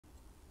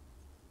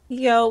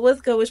Yo,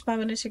 what's good with my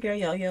It's your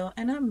girl Yo,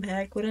 and I'm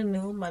back with a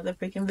new mother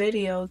freaking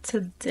video.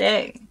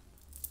 Today,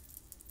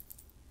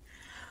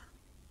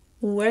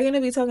 we're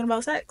gonna be talking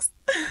about sex.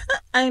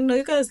 I know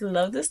you guys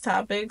love this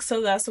topic,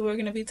 so that's what we're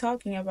gonna be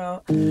talking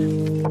about.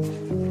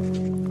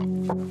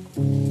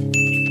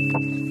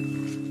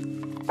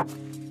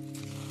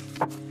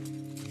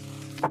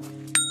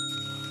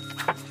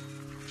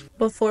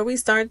 Before we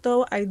start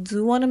though, I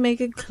do want to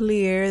make it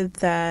clear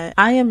that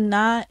I am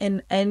not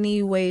in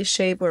any way,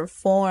 shape, or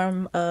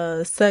form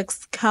a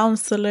sex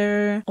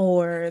counselor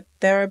or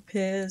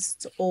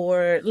therapist,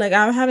 or like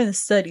I haven't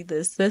studied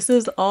this. This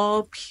is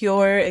all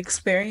pure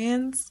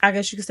experience. I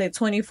guess you could say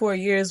 24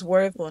 years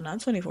worth. Well,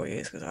 not 24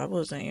 years because I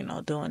wasn't,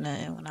 doing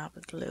that when I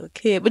was a little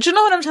kid. But you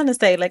know what I'm trying to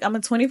say? Like, I'm a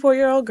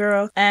 24-year-old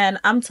girl and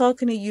I'm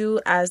talking to you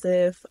as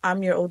if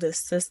I'm your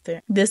oldest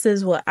sister. This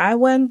is what I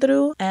went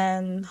through,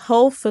 and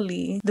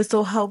hopefully this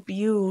will help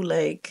you.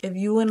 Like, if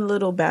you in a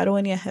little battle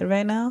in your head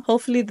right now,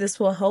 hopefully this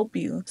will help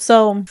you.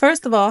 So,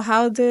 first of all,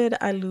 how did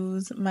I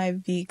lose my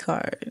V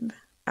card?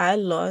 I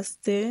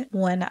lost it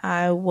when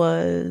I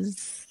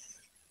was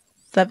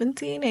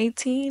 17,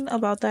 18,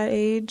 about that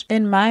age.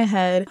 In my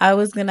head, I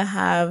was gonna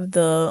have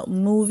the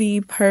movie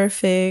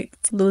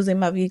perfect losing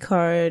my V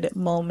card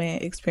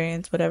moment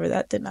experience, whatever.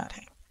 That did not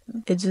happen.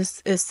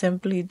 It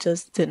simply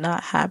just did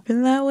not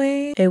happen that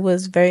way. It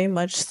was very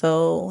much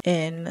so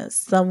in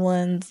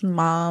someone's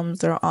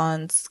mom's or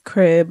aunt's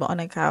crib on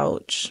a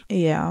couch.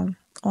 Yeah,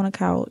 on a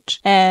couch.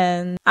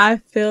 And I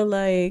feel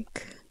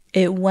like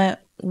it went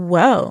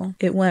well.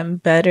 It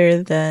went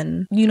better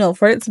than,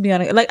 for it to be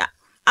on it. Like,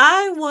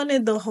 I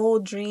wanted the whole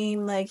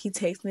dream. Like, he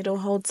takes me to a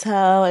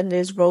hotel and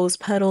there's rose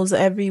petals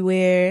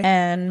everywhere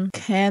and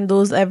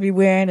candles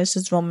everywhere and it's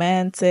just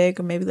romantic,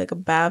 or maybe like a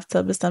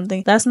bathtub or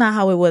something. That's not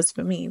how it was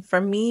for me. For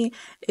me,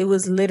 it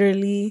was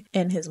literally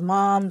in his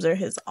mom's or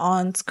his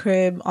aunt's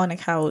crib on a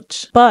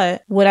couch.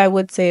 But what I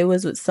would say, it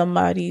was with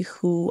somebody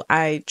who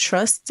I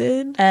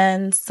trusted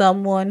and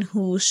someone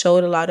who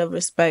showed a lot of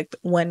respect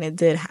when it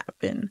did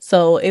happen.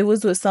 So it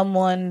was with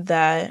someone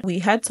that we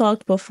had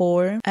talked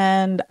before,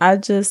 and I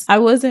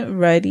wasn't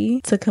ready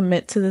to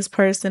commit to this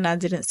person. I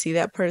didn't see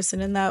that person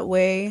in that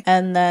way.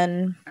 And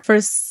then for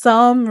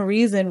some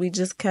reason, we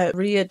just kept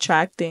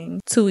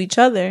re-attracting to each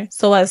other.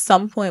 So at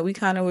some point, we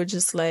kind of were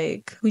just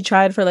like, we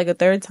tried for like a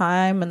third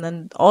time. And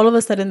then all of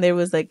a sudden, there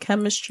was like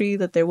chemistry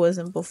that there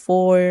wasn't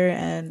before.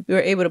 And we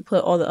were able to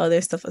put all the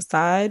other stuff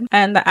aside.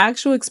 And the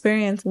actual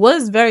experience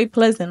was very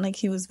pleasant. Like,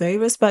 he was very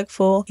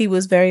respectful. He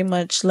was very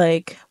much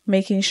like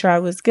making sure I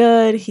was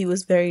good. He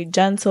was very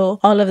gentle,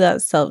 all of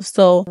that stuff.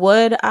 So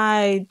would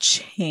I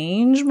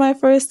change my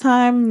first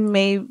time?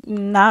 Maybe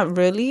not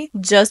really,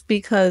 just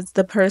because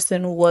the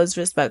person was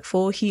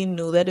respectful. He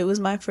knew that it was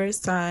my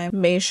first time,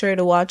 made sure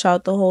to watch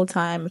out the whole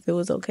time if it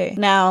was okay.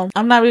 Now,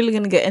 I'm not really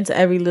going to get into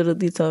every little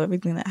detail of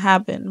everything that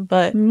happened,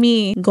 but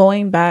me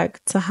going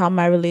back to how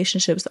my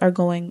relationships are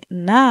going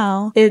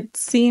now, it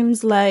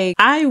seems like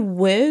I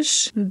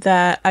wish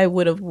that I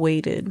would have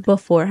waited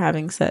before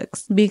having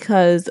sex,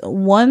 because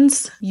once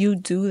you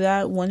do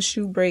that, once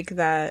you break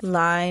that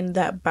line,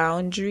 that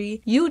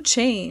boundary, you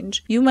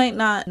change. You might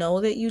not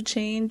know that you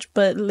change,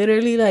 but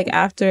literally, like,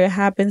 after it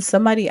happened,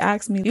 somebody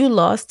asked me, "You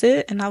lost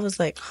it?" And I was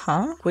like,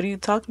 "Huh? What are you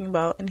talking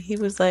about?" And he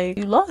was like,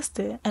 "You lost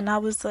it." And I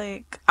was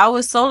like, I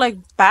was so like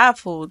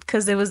baffled,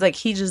 because it was like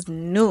he just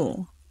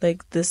knew.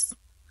 Like, this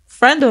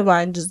friend of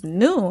mine just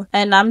knew.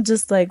 And I'm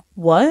just like,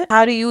 what?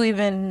 How do you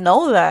even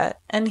know that?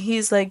 And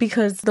he's like,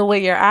 because the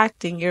way you're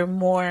acting, you're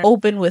more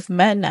open with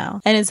men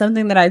now. And it's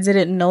something that I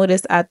didn't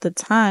notice at the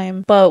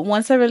time. But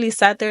once I really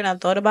sat there and I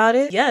thought about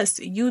it, yes,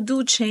 you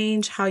do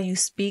change how you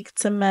speak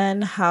to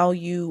men, how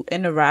you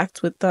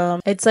interact with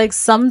them. It's like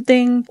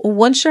something,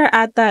 once you're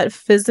at that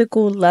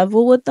physical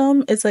level with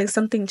them, it's like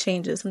something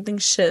changes, something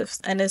shifts.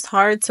 And it's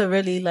hard to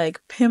really like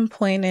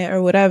pinpoint it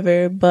or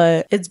whatever,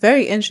 but it's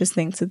very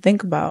interesting to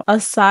think about.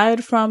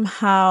 Aside from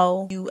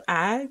how you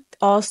act,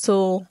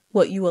 also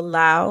what you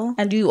allow,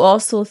 and you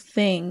also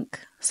think.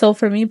 So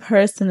for me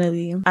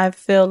personally, I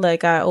feel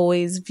like I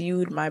always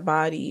viewed my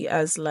body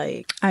as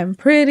like, I'm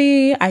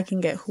pretty, I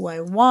can get who I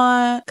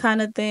want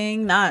kind of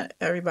thing. Not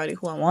everybody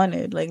who I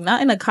wanted, like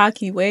not in a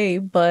cocky way,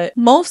 but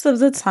most of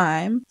the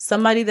time,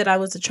 somebody that I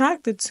was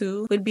attracted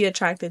to would be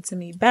attracted to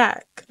me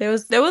back. There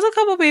was a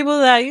couple people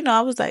that,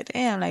 I was like,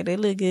 damn, like they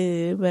look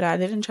good, but I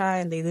didn't try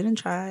and they didn't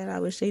try and I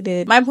wish they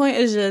did. My point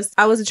is just,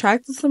 I was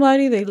attracted to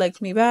somebody, they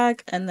liked me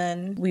back, and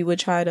then we would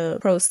try to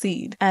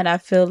proceed. And I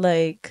feel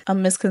like a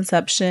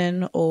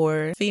misconception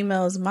or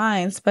female's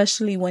mind,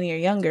 especially when you're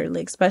younger,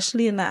 like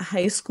especially in that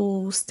high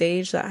school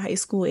stage, that high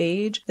school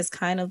age, is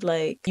kind of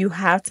like you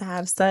have to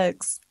have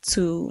sex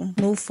to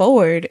move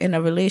forward in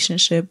a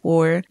relationship,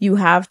 or you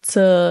have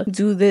to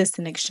do this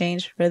in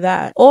exchange for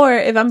that. Or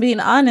if I'm being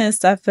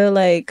honest, I feel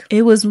like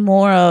it was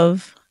more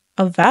of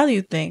a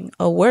value thing,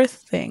 a worth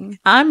thing.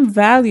 I'm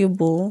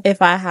valuable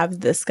if I have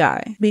this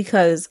guy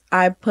because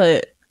I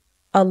put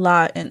a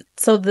lot in.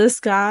 So this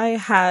guy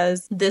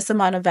has this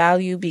amount of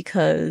value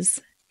because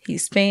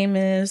he's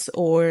famous,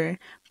 or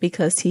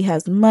because he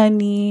has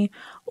money,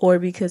 or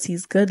because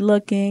he's good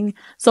looking.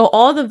 So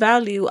all the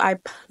value, I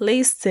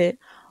placed it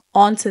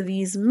onto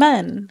these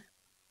men.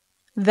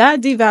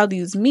 That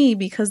devalues me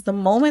because the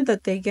moment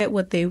that they get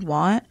what they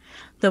want,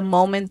 the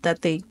moment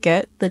that they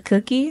get the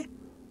cookie,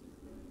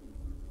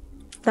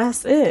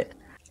 that's it.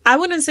 I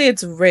wouldn't say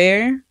it's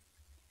rare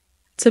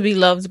to be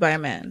loved by a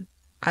man.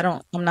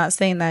 I'm not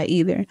saying that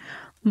either.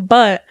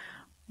 But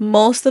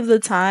most of the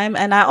time,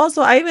 and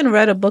I even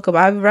read a book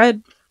about, I've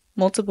read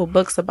multiple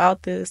books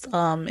about this.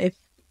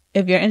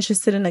 If you're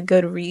interested in a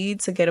good read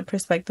to get a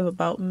perspective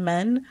about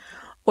men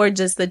or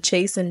just the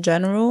chase in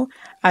general,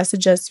 I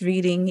suggest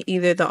reading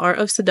either The Art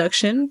of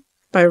Seduction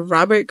by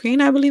Robert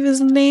Greene, I believe is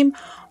his name,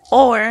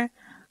 or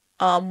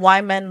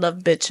Why Men Love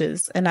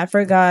Bitches. And I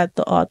forgot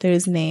the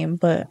author's name,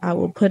 but I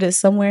will put it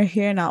somewhere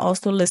here and I'll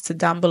also list it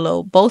down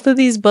below. Both of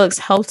these books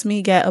helped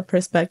me get a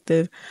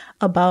perspective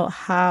about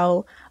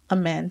how a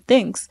man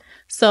thinks.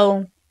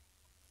 So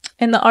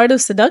in The Art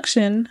of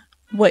Seduction,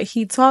 what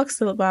he talks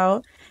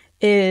about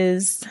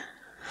is,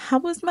 how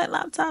was my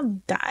laptop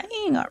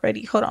dying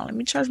already? Hold on, let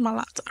me charge my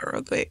laptop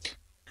real quick.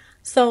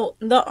 So,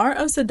 The Art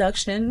of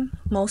Seduction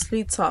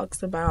mostly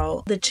talks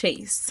about the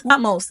chase. Not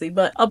mostly,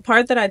 but a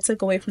part that I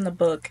took away from the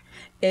book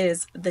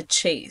is the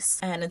chase.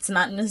 And it's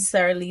not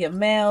necessarily a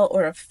male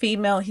or a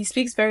female. He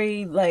speaks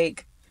very,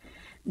 like,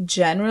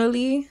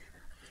 generally.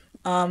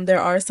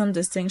 There are some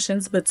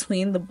distinctions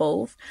between the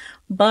both.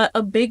 But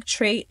a big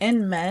trait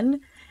in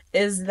men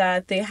is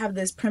that they have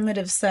this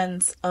primitive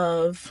sense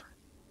of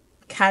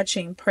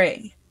catching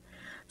prey.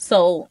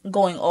 So,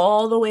 going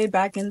all the way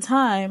back in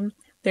time,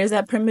 there's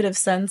that primitive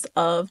sense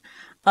of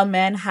a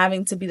man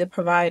having to be the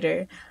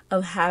provider,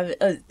 of having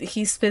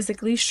he's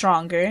physically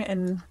stronger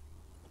in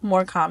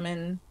more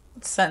common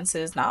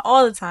senses, not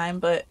all the time,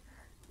 but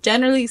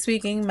generally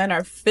speaking, men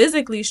are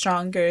physically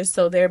stronger,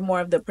 so they're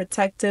more of the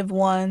protective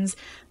ones.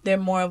 They're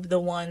more of the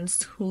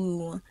ones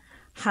who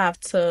have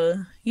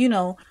to,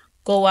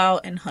 go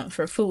out and hunt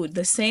for food.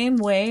 The same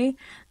way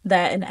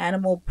that an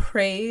animal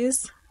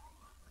preys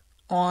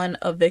on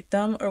a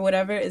victim or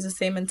whatever is the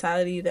same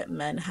mentality that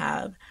men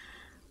have,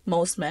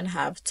 most men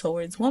have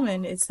towards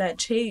women. It's that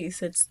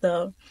chase. It's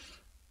the,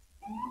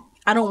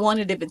 I don't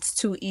want it if it's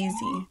too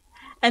easy.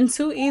 And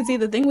too easy,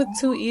 the thing with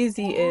too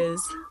easy is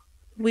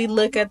we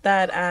look at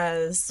that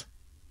as,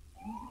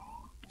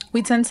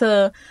 we tend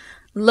to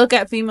look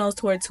at females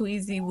who are too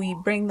easy, we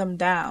bring them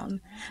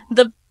down.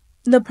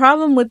 The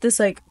problem with this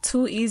like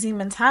too easy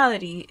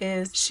mentality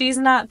is she's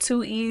not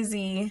too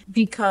easy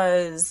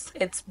because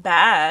it's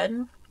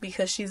bad,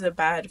 because she's a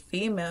bad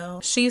female.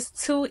 She's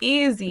too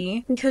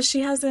easy because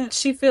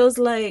she feels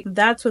like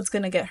that's what's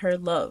gonna get her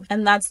love.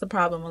 And that's the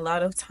problem. A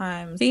lot of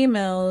times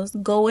females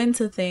go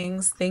into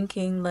things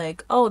thinking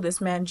like, oh,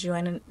 this man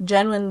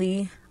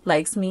genuinely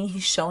likes me,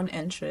 he's shown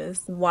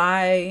interest.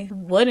 Why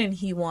wouldn't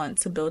he want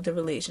to build a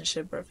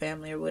relationship or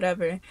family or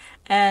whatever?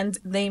 And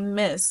they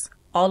miss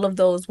all of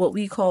those, what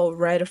we call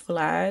red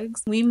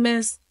flags. We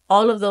miss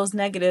all of those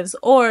negatives,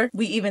 or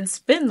we even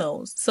spin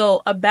those.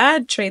 So a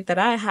bad trait that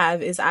I have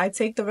is I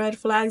take the red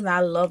flags and I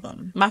love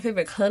them. My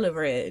favorite color,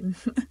 red.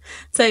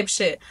 Type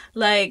shit.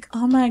 Like,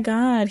 oh my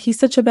God, he's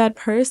such a bad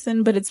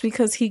person, but it's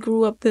because he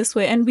grew up this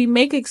way. And we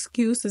make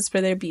excuses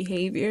for their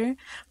behavior.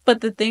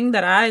 But the thing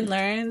that I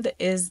learned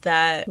is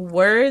that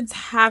words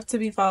have to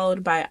be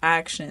followed by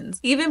actions.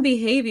 Even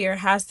behavior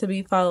has to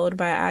be followed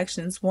by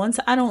actions. Once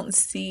I don't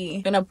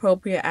see an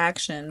appropriate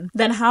action,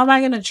 then how am I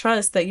going to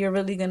trust that you're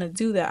really going to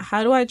do that?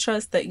 How do I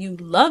trust that you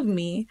love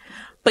me,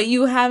 but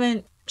you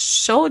haven't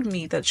showed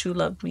me that you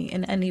love me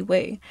in any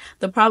way?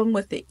 The problem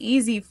with the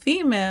easy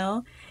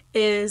female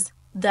is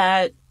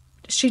that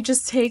she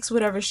just takes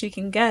whatever she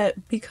can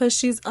get because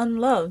she's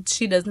unloved.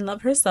 She doesn't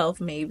love herself,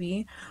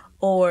 maybe,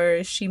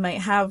 or she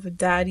might have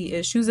daddy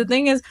issues. The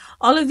thing is,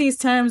 all of these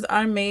terms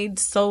are made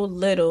so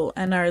little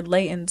and are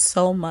latent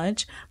so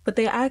much, but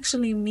they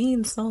actually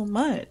mean so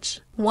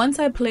much. Once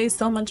I place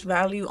so much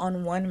value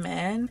on one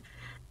man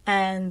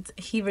and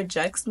he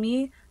rejects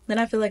me, then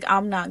I feel like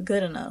I'm not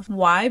good enough.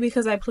 Why?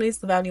 Because I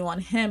placed the value on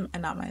him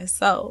and not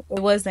myself. It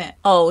wasn't,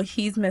 oh,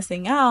 he's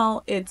missing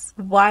out. It's,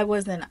 why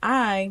wasn't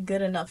I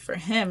good enough for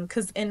him?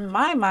 Because in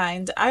my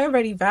mind, I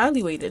already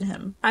evaluated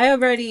him. I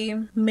already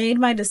made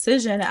my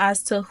decision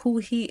as to who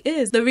he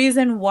is. The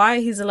reason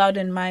why he's allowed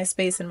in my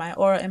space, in my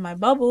aura, in my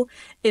bubble,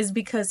 is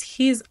because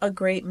he's a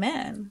great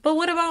man. But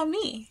what about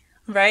me?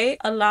 Right?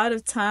 A lot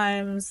of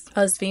times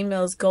us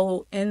females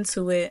go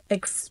into it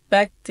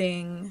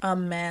expecting a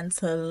man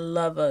to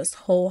love us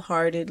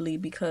wholeheartedly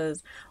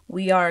because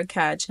we are a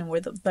catch and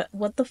we're but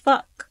what the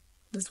fuck?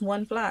 This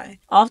one fly.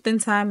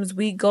 Oftentimes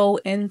we go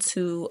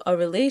into a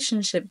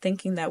relationship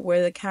thinking that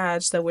we're the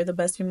catch, that we're the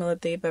best female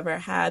that they've ever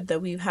had, that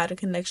we've had a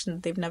connection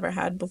that they've never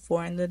had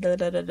before, and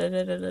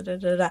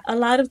a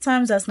lot of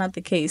times that's not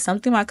the case.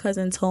 Something my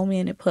cousin told me,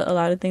 and it put a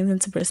lot of things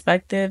into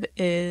perspective,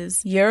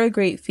 is you're a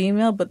great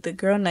female, but the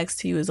girl next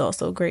to you is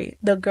also great.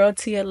 The girl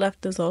to your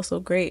left is also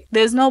great.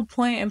 There's no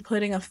point in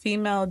putting a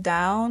female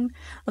down,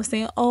 of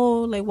saying,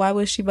 oh, like, why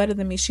was she better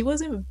than me? She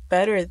wasn't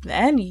better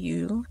than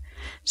you.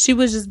 She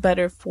was just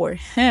better for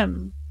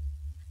him.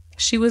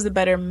 She was a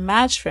better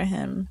match for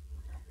him.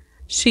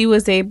 She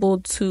was able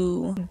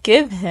to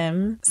give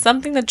him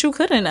something that you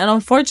couldn't. And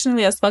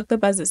unfortunately, as fucked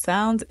up as it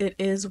sounds, it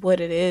is what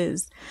it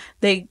is.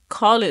 They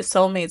call it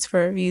soulmates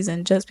for a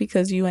reason. Just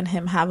because you and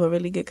him have a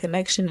really good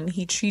connection and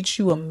he treats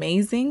you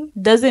amazing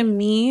doesn't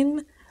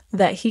mean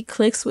that he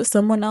clicks with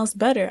someone else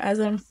better. As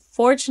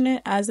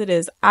unfortunate as it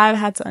is, I've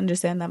had to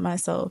understand that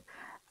myself.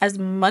 As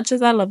much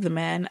as I love the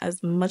man,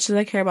 as much as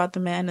I care about the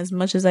man, as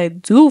much as I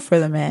do for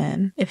the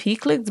man, if he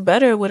clicks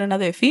better with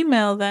another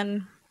female,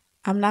 then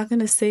I'm not going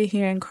to sit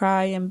here and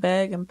cry and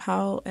beg and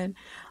pout and,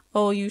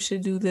 oh, you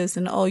should do this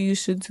and, oh, you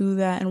should do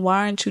that. And why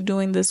aren't you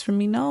doing this for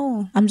me?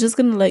 No, I'm just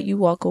going to let you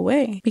walk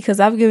away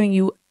because I've given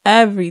you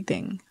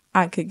everything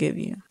I could give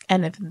you.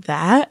 And if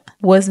that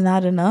was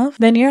not enough,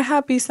 then you're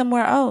happy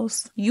somewhere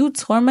else. You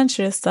torment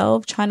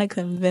yourself trying to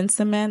convince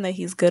a man that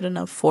he's good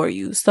enough for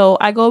you. So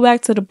I go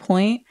back to the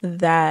point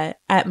that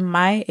at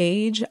my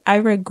age, I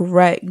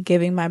regret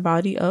giving my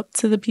body up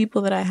to the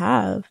people that I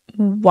have.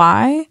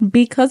 Why?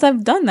 Because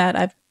I've done that.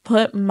 I've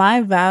put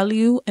my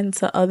value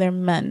into other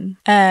men,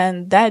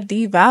 and that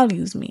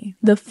devalues me.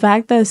 The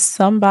fact that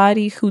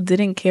somebody who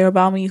didn't care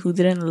about me, who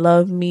didn't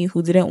love me,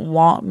 who didn't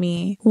want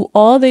me, who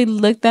all they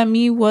looked at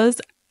me was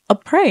a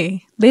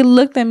prey. They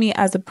looked at me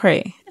as a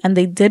prey and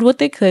they did what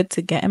they could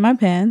to get in my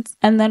pants.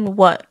 And then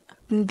what?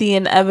 The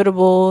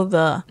inevitable,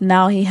 the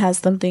now he has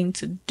something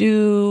to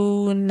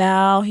do,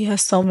 now he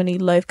has so many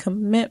life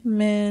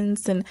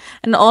commitments, and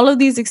all of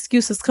these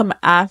excuses come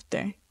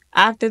after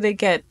they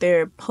get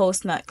their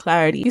post-nut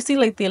clarity. You see,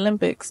 like the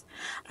Olympics,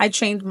 I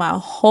trained my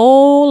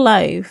whole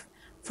life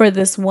for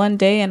this one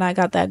day and I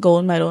got that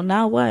gold medal.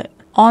 Now what?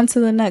 On to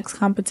the next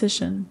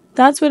competition.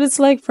 That's what it's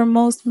like for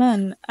most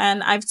men.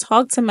 And I've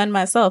talked to men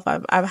myself.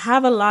 I've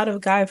have a lot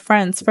of guy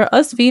friends. For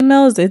us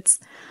females, it's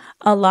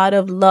a lot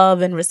of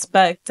love and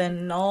respect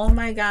and oh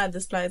my God,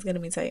 this fly is gonna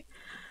be tight.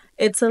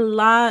 It's a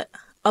lot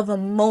of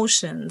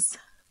emotions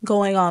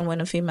going on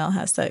when a female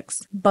has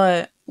sex.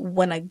 But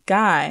when a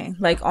guy,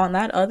 like on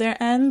that other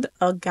end,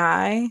 a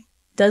guy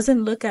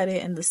doesn't look at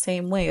it in the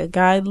same way. A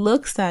guy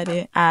looks at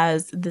it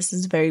as this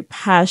is very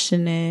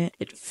passionate.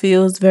 It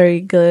feels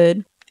very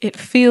good. It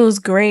feels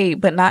great,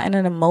 but not in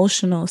an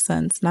emotional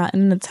sense, not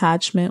in an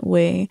attachment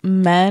way.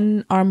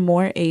 Men are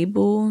more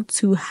able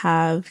to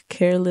have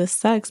careless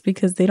sex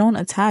because they don't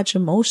attach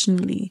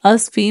emotionally.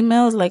 Us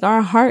females, like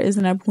our heart is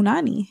in our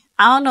punani.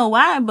 I don't know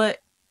why, but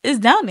it's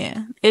down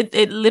there. It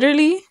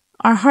literally,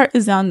 our heart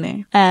is down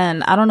there.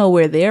 And I don't know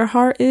where their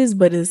heart is,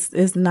 but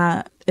it's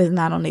not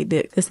on their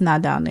dick. It's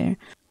not down there.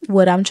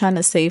 What I'm trying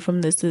to say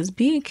from this is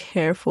be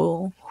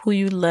careful who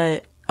you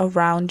let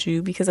around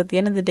you, because at the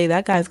end of the day,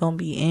 that guy's gonna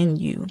be in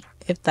you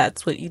if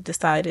that's what you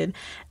decided.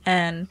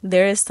 And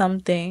there is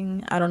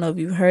something, I don't know if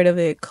you've heard of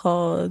it,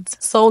 called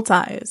soul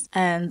ties,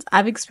 and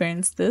I've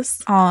experienced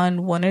this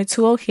on one or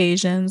two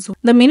occasions.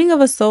 The meaning of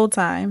a soul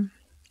tie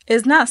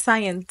is not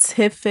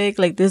scientific,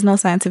 like there's no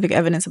scientific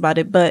evidence about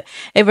it, but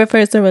it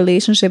refers to a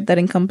relationship that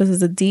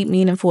encompasses a deep,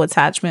 meaningful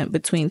attachment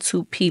between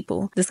two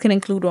people. This can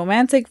include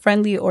romantic,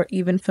 friendly, or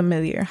even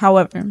familiar.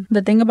 However,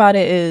 the thing about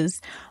it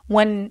is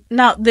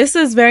now this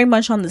is very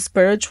much on the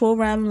spiritual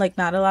realm, like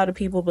not a lot of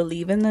people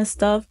believe in this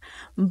stuff,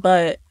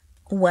 but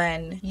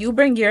when you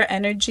bring your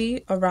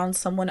energy around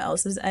someone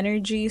else's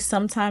energy,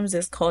 sometimes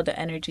it's called an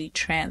energy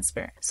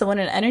transfer. So when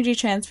an energy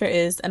transfer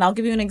is, and I'll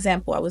give you an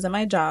example. I was at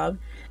my job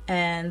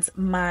and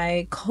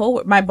my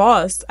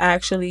boss,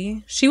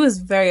 actually, she was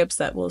very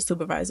upset. Well,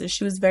 supervisor,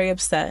 she was very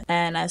upset.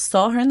 And I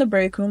saw her in the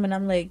break room and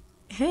I'm like,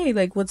 hey,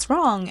 like, what's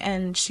wrong?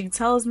 And she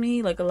tells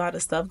me like a lot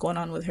of stuff going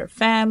on with her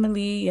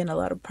family and a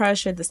lot of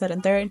pressure, this, that,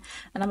 and third.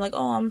 And I'm like,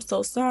 oh, I'm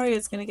so sorry.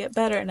 It's going to get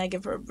better. And I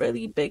give her a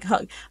really big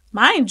hug.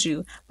 Mind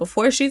you,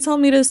 before she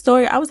told me this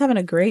story, I was having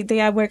a great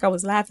day at work. I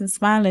was laughing,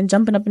 smiling,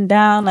 jumping up and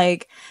down,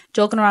 like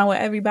joking around with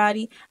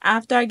everybody.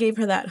 After I gave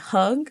her that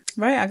hug,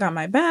 right, I got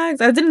my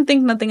bags. I didn't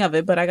think nothing of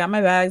it, but I got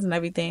my bags and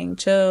everything,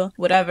 chill,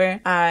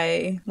 whatever.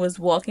 I was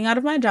walking out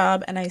of my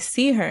job and I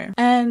see her.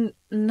 And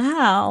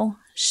now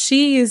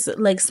she's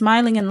like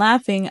smiling and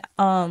laughing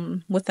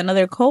with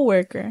another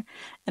coworker.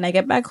 And I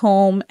get back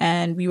home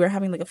and we were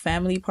having like a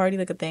family party,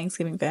 like a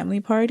Thanksgiving family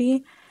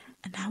party.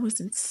 And I was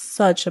in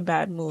such a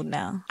bad mood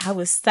now. I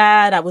was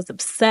sad. I was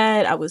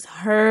upset. I was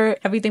hurt.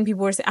 Everything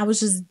people were saying. I was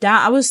just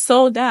down. I was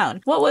so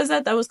down. What was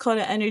that? That was called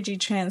an energy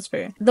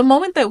transfer. The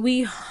moment that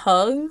we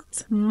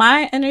hugged,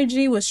 my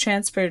energy was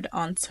transferred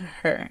onto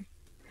her.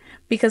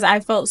 Because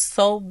I felt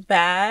so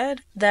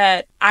bad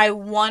that I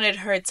wanted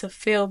her to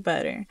feel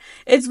better.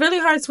 It's really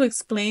hard to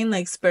explain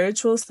like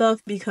spiritual stuff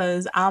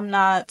because I'm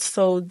not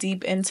so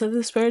deep into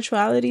the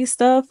spirituality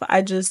stuff.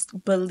 I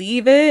just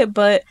believe it,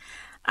 but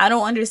I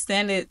don't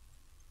understand it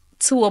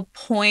to a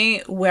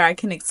point where I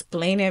can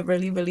explain it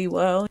really, really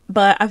well.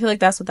 But I feel like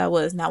that's what that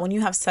was. Now, when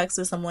you have sex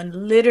with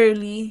someone,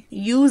 literally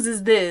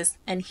uses this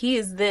and he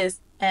is this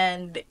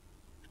and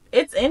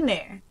it's in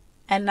there.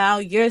 And now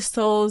your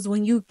souls,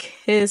 when you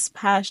kiss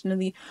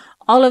passionately,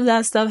 all of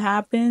that stuff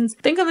happens.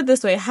 Think of it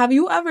this way. Have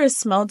you ever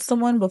smelled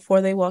someone before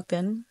they walked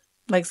in?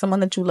 Like someone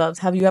that you loved.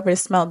 Have you ever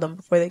smelled them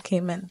before they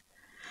came in?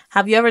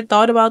 Have you ever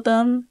thought about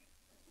them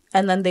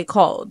and then they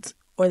called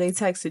or they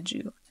texted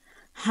you?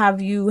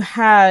 Have you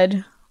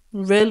had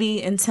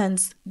really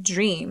intense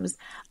dreams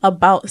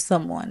about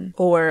someone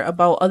or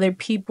about other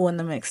people in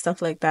the mix,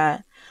 stuff like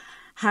that?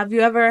 Have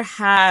you ever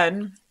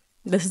had,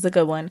 this is a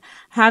good one,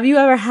 have you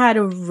ever had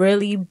a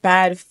really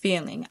bad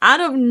feeling out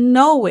of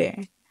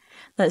nowhere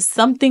that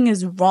something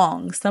is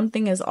wrong,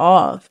 something is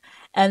off,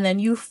 and then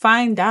you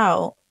find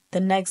out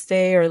the next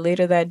day or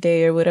later that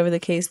day or whatever the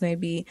case may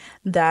be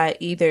that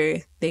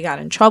either they got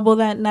in trouble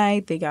that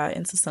night, they got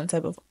into some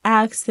type of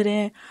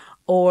accident,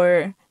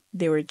 or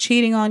they were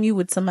cheating on you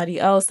with somebody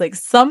else, like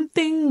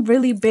something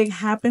really big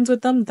happens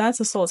with them? That's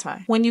a soul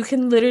tie. When you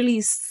can literally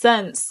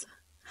sense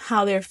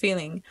how they're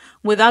feeling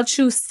without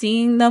you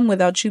seeing them,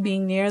 without you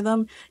being near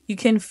them, you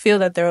can feel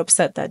that they're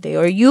upset that day,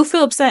 or you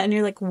feel upset and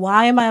you're like,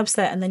 why am I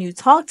upset? And then you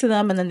talk to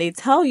them and then they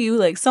tell you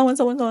like so and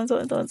so and so and so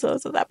and so and so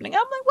is happening. I'm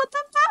like, what the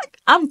fuck?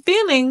 I'm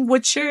feeling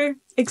what you're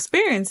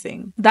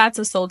experiencing. That's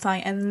a soul tie,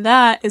 and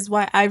that is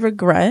why I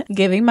regret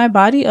giving my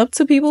body up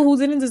to people who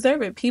didn't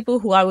deserve it, people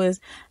who I was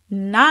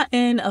not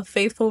in a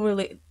faithful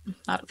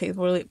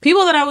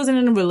people that I wasn't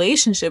in a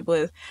relationship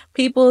with,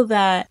 people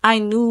that I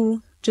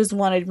knew just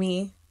wanted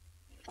me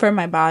for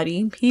my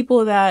body,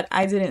 people that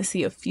I didn't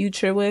see a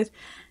future with.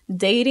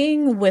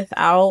 Dating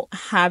without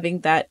having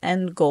that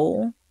end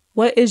goal.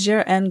 What is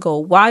your end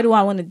goal? Why do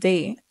I want to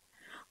date?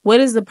 What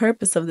is the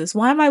purpose of this?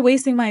 Why am I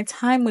wasting my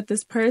time with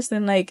this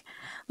person? Like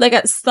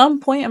at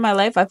some point in my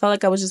life, I felt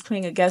like I was just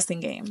playing a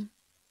guessing game.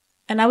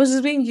 And I was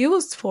just being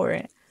used for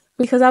it.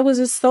 Because I was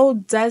just so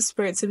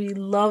desperate to be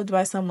loved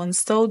by someone,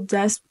 so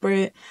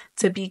desperate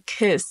to be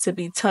kissed, to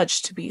be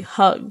touched, to be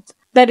hugged,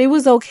 that it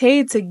was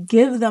okay to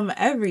give them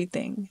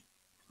everything.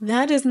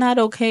 That is not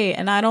okay.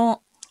 And I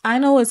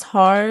know it's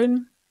hard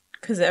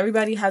because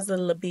everybody has a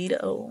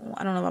libido.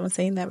 I don't know if I'm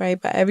saying that right,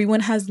 but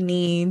everyone has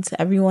needs.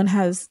 Everyone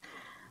has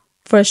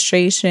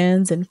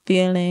frustrations and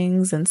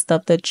feelings and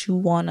stuff that you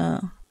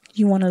wanna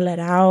let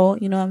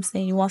out. You know what I'm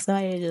saying? You want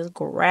somebody to just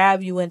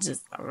grab you and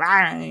just, you know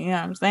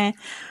what I'm saying?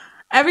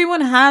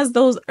 Everyone has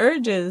those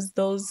urges,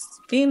 those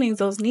feelings,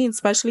 those needs,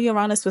 especially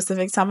around a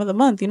specific time of the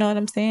month. You know what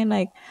I'm saying?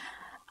 Like,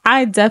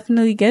 I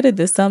definitely get it.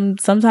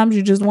 Sometimes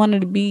you just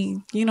wanted to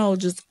be,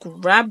 just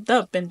grabbed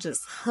up and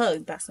just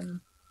hugged by some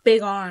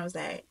big arms.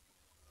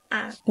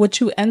 What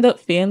you end up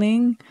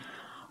feeling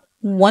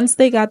once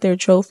they got their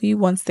trophy,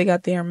 once they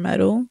got their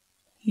medal,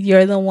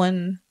 you're the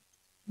one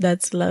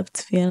that's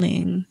left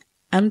feeling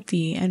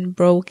empty and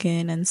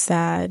broken and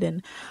sad.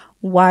 And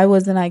why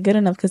wasn't I good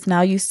enough? Because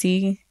now you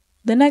see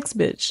the next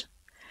bitch,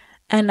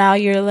 and now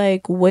you're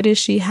like, what does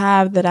she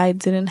have that I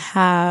didn't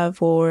have?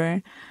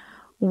 Or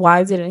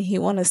why didn't he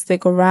want to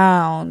stick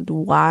around?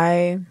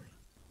 Why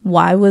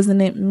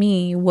wasn't it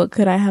me? What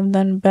could I have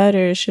done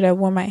better? Should I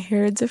wear my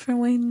hair a different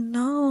way?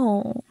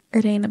 No,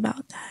 it ain't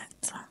about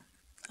that.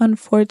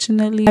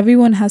 Unfortunately,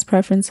 everyone has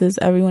preferences.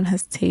 Everyone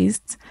has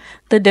tastes.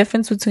 The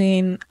difference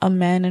between a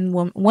man and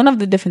woman, one of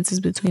the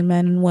differences between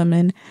men and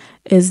women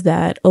is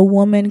that a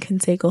woman can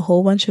take a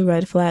whole bunch of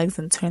red flags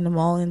and turn them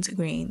all into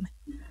green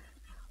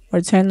or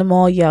turn them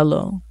all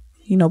yellow.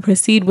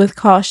 Proceed with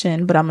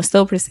caution, but I'm going to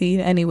still proceed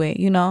anyway,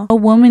 A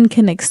woman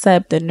can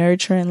accept and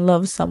nurture and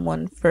love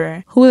someone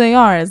for who they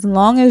are. As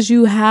long as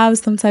you have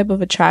some type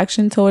of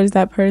attraction towards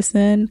that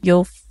person,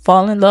 you'll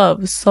fall in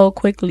love so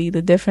quickly.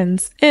 The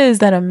difference is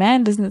that a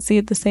man doesn't see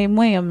it the same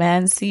way. A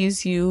man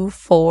sees you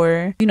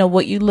for,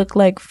 what you look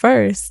like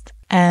first.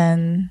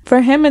 And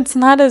for him, it's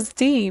not as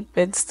deep.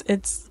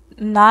 It's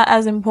not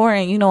as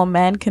important. A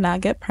man cannot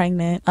get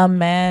pregnant. A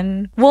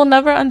man will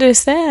never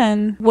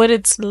understand what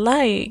it's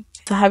like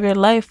to have your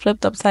life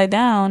flipped upside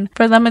down.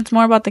 For them, it's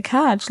more about the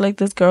catch. Like,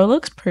 this girl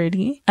looks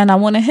pretty and I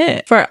want to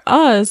hit. For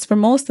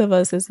most of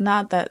us, it's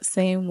not that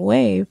same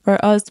way.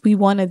 For us, we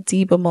want a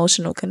deep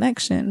emotional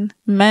connection.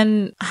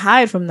 Men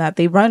hide from that.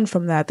 They run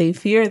from that. They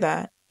fear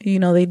that.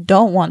 They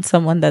don't want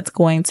someone that's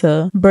going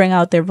to bring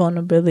out their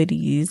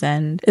vulnerabilities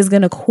and is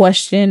going to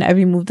question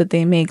every move that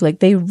they make.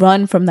 Like, they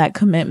run from that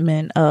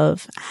commitment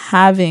of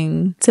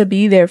having to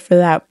be there for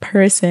that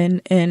person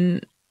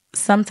in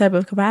some type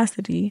of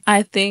capacity.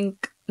 I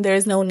think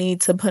there's no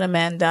need to put a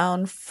man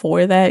down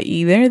for that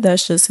either.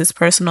 That's just his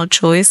personal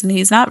choice, and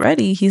he's not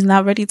ready. He's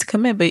not ready to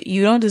commit, but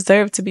you don't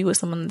deserve to be with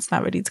someone that's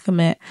not ready to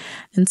commit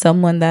and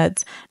someone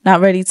that's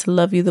not ready to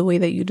love you the way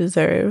that you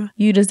deserve.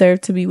 You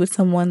deserve to be with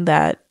someone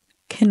that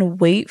can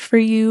wait for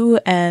you,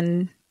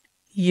 and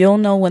you'll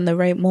know when the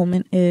right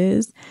moment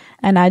is.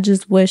 And I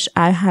just wish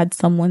I had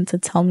someone to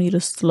tell me to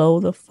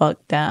slow the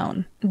fuck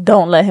down.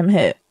 Don't let him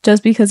hit.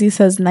 Just because he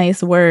says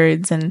nice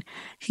words and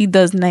he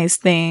does nice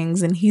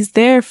things and he's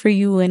there for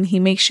you and he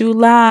makes you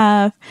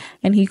laugh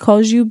and he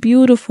calls you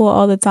beautiful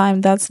all the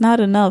time, that's not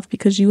enough,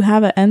 because you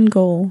have an end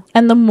goal.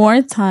 And the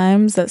more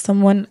times that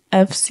someone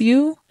F's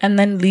you and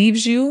then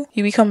leaves you,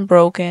 you become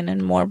broken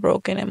and more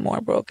broken and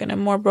more broken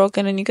and more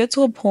broken. And you get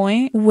to a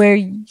point where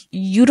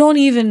you don't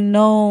even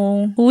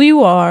know who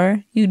you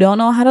are. You don't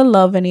know how to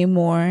love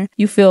anymore.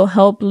 You feel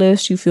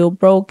helpless, you feel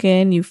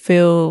broken, you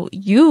feel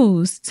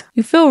used.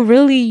 You feel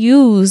really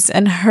used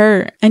and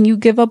hurt, and you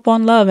give up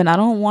on love, and I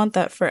don't want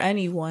that for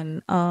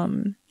anyone.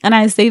 And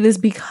I say this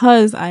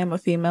because I am a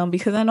female,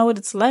 because I know what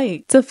it's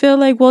like to feel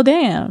like, well,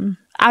 damn,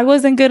 I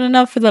wasn't good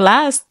enough for the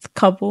last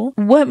couple.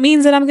 What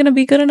means that I'm going to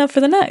be good enough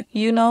for the next,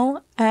 you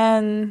know?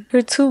 And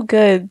you're too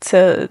good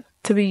to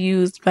be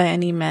used by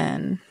any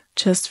man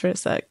just for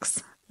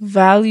sex.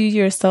 Value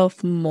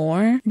yourself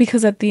more,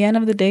 because at the end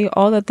of the day,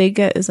 all that they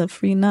get is a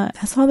free nut.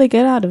 That's all they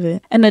get out of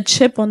it. And a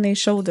chip on their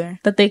shoulder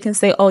that they can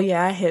say, oh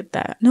yeah, I hit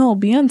that. No,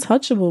 be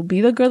untouchable. Be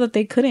the girl that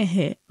they couldn't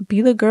hit.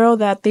 Be the girl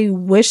that they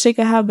wish they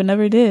could have but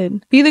never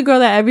did. Be the girl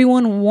that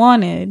everyone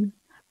wanted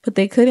but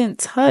they couldn't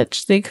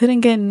touch. They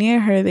couldn't get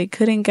near her. They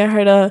couldn't get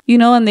her to, you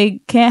know, and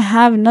they can't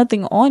have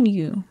nothing on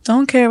you.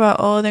 Don't care about,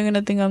 oh, they're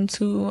gonna think I'm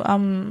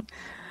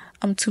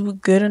too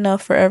good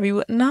enough for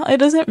everyone. No, it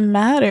doesn't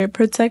matter.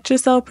 Protect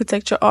yourself,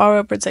 protect your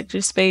aura, protect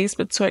your space,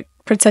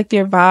 protect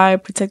your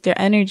vibe, protect your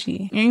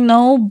energy. You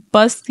know,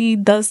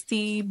 busty,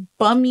 dusty,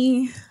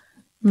 bummy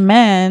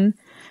man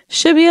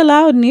should be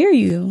allowed near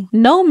you.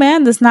 No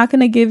man that's not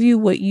going to give you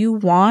what you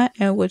want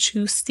and what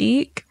you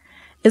seek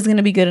is going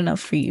to be good enough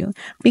for you,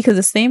 because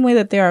the same way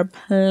that there are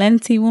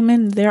plenty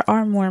women, there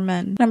are more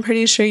men. I'm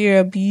pretty sure you're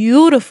a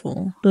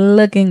beautiful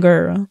looking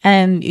girl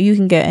and you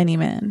can get any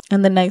man,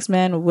 and the next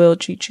man will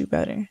treat you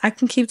better. I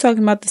can keep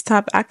talking about this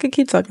topic. I could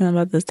keep talking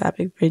about this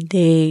topic for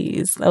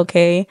days,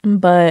 okay?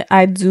 But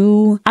I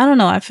don't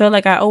know. I feel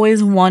like I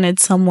always wanted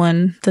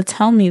someone to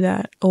tell me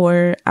that,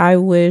 or I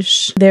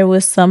wish there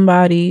was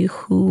somebody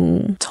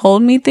who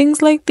told me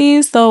things like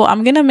these. So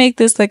I'm going to make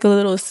this like a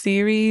little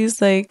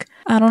series, like,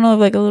 I don't know,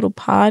 like a little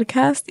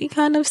podcast-y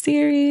kind of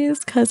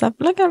series, because I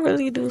feel like I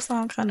really do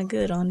sound kind of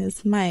good on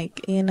this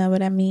mic, you know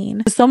what I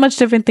mean? There's so much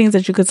different things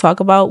that you could talk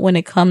about when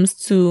it comes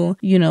to,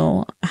 you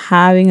know,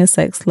 having a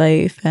sex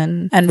life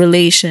and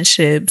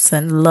relationships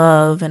and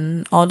love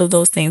and all of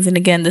those things. And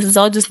again, this is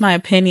all just my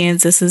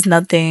opinions. This is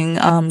nothing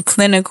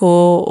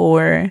clinical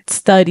or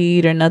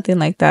studied or nothing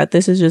like that.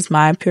 This is just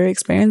my pure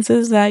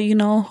experiences that, you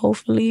know,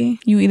 hopefully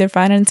you either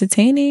find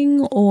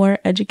entertaining or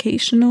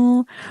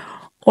educational,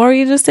 or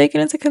you just take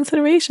it into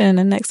consideration.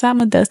 And next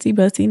time a dusty,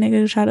 busty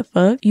nigga to try to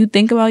fuck, you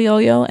think about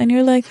yo-yo and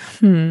you're like,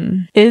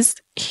 is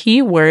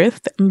he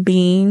worth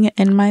being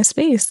in my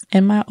space,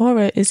 in my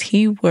aura? Is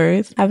he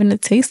worth having to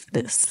taste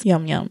this?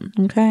 Yum, yum.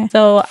 Okay.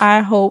 So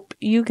I hope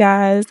you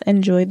guys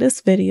enjoyed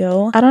this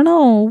video. I don't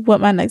know what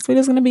my next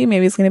video is going to be.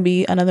 Maybe it's going to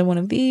be another one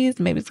of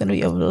these. Maybe it's going to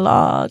be a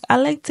vlog. I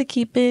like to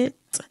keep you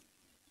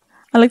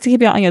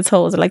on your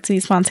toes. I like to be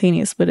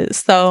spontaneous with it.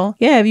 So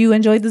yeah, if you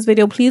enjoyed this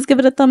video, please give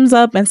it a thumbs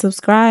up and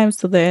subscribe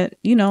so that,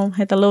 you know,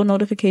 hit the little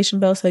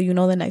notification bell so you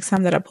know the next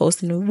time that I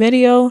post a new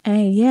video.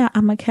 And yeah,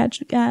 I'm gonna catch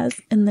you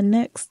guys in the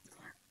next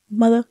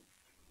mother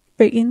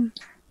freaking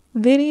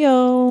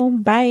video.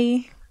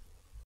 Bye.